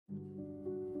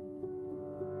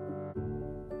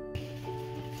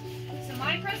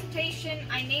presentation,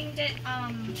 I named it,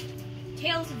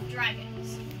 Tales of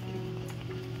Dragons.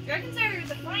 Dragons are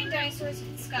the flying dinosaurs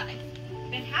of the sky.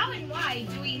 But how and why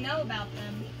do we know about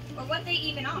them, or what they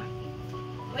even are?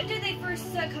 When did they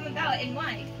first come about, and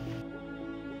why?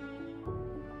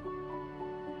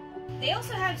 They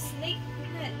also have snake-like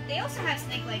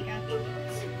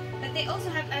attributes, but they also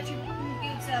have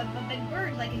attributes of a big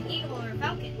bird like an eagle or a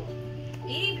falcon.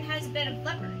 It even has a bit of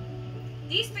leopard.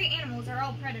 These three animals are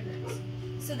all predators,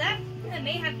 so that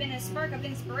may have been a spark of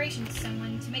inspiration to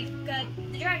someone to make the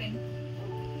dragon.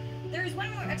 There is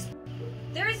one more explanation.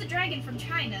 There is a dragon from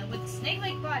China with a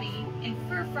snake-like body and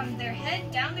fur from their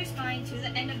head down their spine to the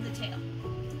end of the tail.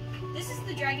 This is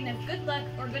the dragon of good luck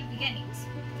or good beginnings.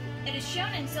 It is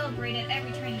shown and celebrated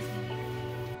every Chinese New Year.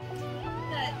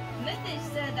 The myth is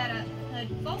that a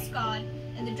false god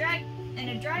and a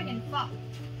dragon fought.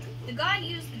 The god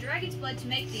used the dragon's blood to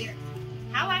make the earth.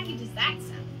 How wacky does that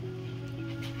sound?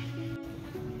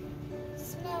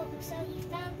 So he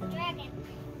found the dragon.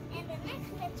 And the next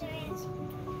picture is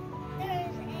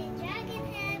there's a dragon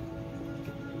head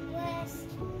there's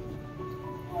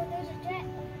a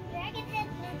dragon head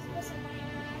mixed with some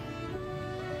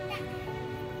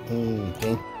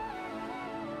Okay.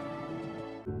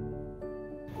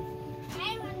 I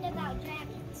learned about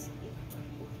dragons.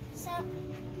 So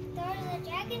there's a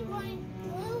dragon born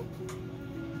blue.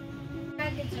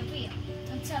 Dragons are real,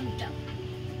 and some don't.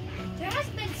 There has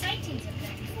been sightings of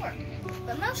them before,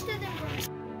 but most of them were.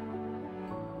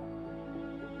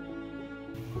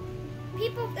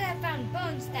 People found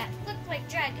bones that looked like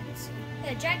dragons'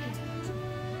 bones,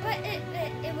 but it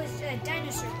was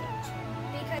dinosaur bones.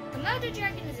 Because the Komodo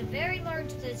dragon is a very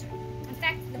large lizard, in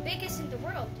fact, the biggest in the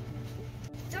world.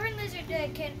 Thorn lizard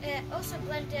can also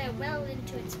blend well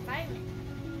into its environment.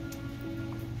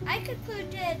 I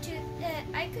conclude too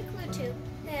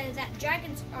that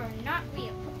dragons are not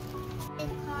real.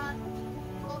 It's called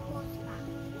local spot.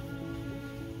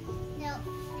 No,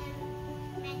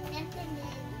 and nothing is.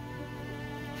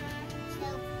 So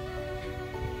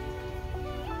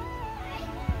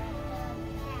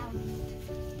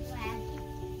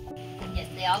Yes,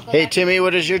 they all go Hey back. Timmy,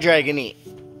 what does your dragon eat?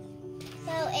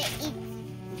 So it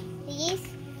eats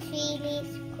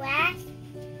trees, grass,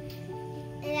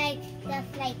 and like stuff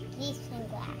like leaves and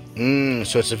grass.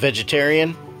 So it's a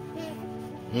vegetarian?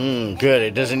 Good.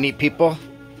 It doesn't eat people?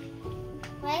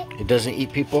 What? It doesn't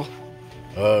eat people?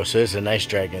 Oh, so it's a nice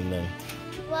dragon then.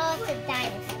 Well, it's a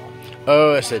dinosaur.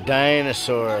 Oh, it's a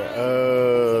dinosaur.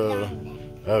 Oh.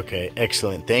 Okay,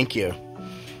 excellent. Thank you.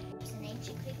 It's an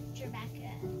ancient creature back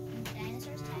in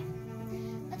dinosaurs' time.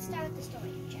 Let's start with the story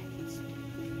of dragons.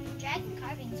 Dragon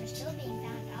carvings are still being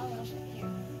found all over the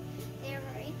earth. There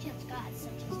were ancient gods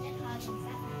such as Nidhogg and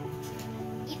Saturn.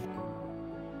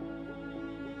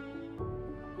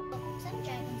 Some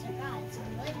dragons are gods and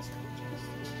religious creatures,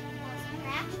 while some are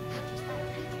action creatures that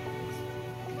are dragons.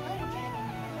 The Komodo dragon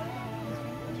and the Komodo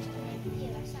lizard, just to name a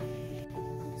few, are some.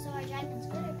 So are dragons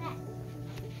good or bad?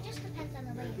 It just depends on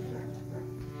the way you think of them.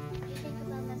 Do you think of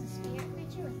them as a spirit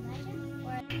creature with magic,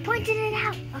 or pointed it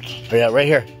out? Okay. Oh yeah, right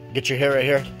here. Get your hair right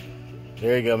here.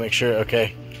 There you go. Make sure.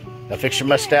 Okay. Now fix your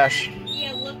mustache.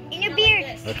 Yeah, look. In your beard.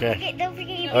 Okay. Don't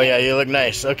forget your beard. Oh yeah, you look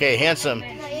nice. Okay, handsome. So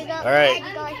you go. All right. You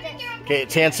go like this. Okay,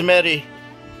 it's Handsome Eddie.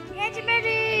 Handsome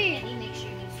Eddie. And you make sure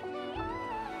you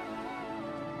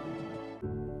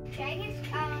Dragons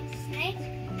are snakes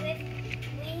with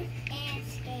wings and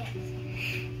scales.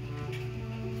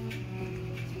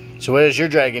 So what does your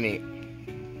dragon eat?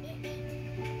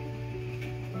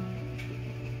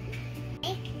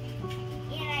 You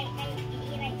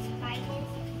like spiders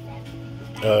and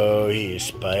stuff. Oh, he eats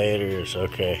spiders.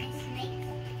 Okay. Snakes.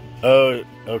 Oh,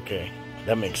 okay.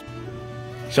 That makes sense.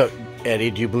 So,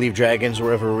 Eddie, do you believe dragons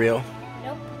were ever real?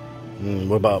 Nope.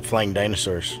 What about flying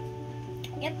dinosaurs?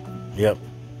 Yep. Yep.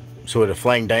 So would a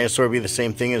flying dinosaur be the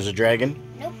same thing as a dragon?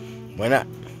 Nope. Why not?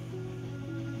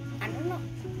 I don't know.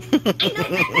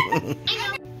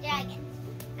 Dragons.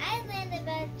 I learned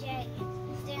about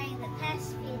dragons during the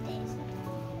past few days.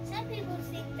 Some people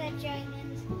think that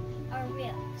dragons are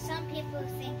real. Some people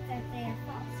think they're